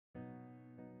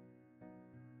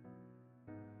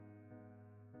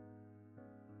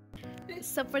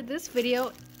So for this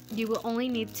video, you will only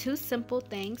need two simple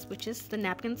things, which is the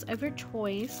napkins of your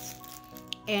choice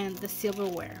and the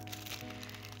silverware.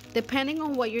 Depending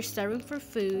on what you're serving for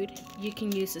food, you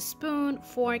can use a spoon,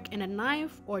 fork, and a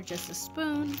knife, or just a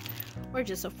spoon, or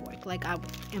just a fork like I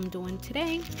am doing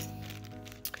today.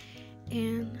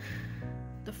 And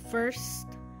the first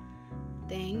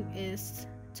thing is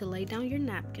to lay down your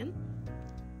napkin.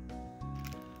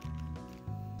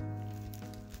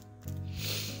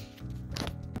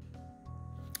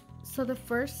 So the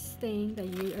first thing that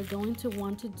you are going to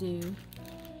want to do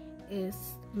is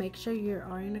make sure you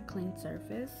are in a clean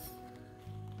surface.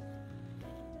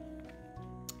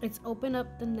 It's open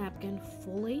up the napkin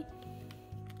fully,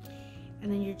 and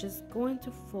then you're just going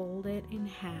to fold it in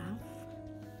half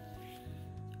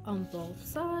on both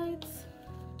sides.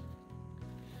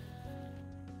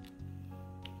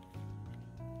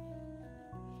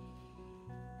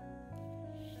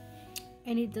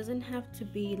 And it doesn't have to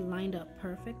be lined up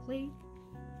perfectly.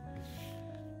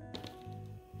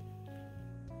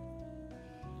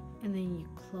 And then you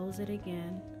close it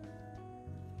again.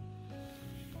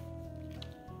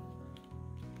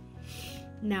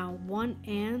 Now one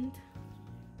end,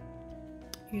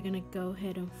 you're gonna go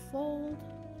ahead and fold.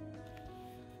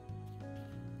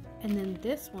 And then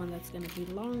this one that's gonna be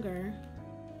longer,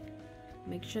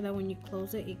 make sure that when you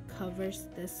close it, it covers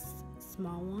this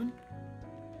small one.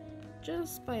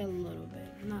 Just by a little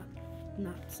bit, not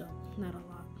a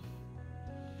lot.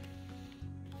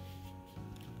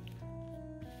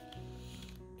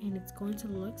 And it's going to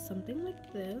look something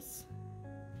like this.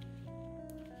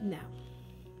 Now,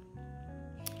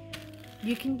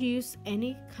 you can use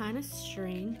any kind of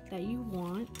string that you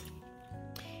want.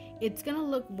 It's gonna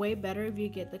look way better if you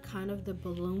get the kind of the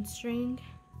balloon string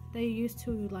that you use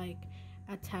to like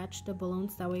attach the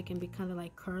balloons. That way it can be kind of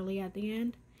like curly at the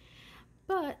end.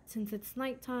 But since it's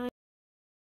nighttime,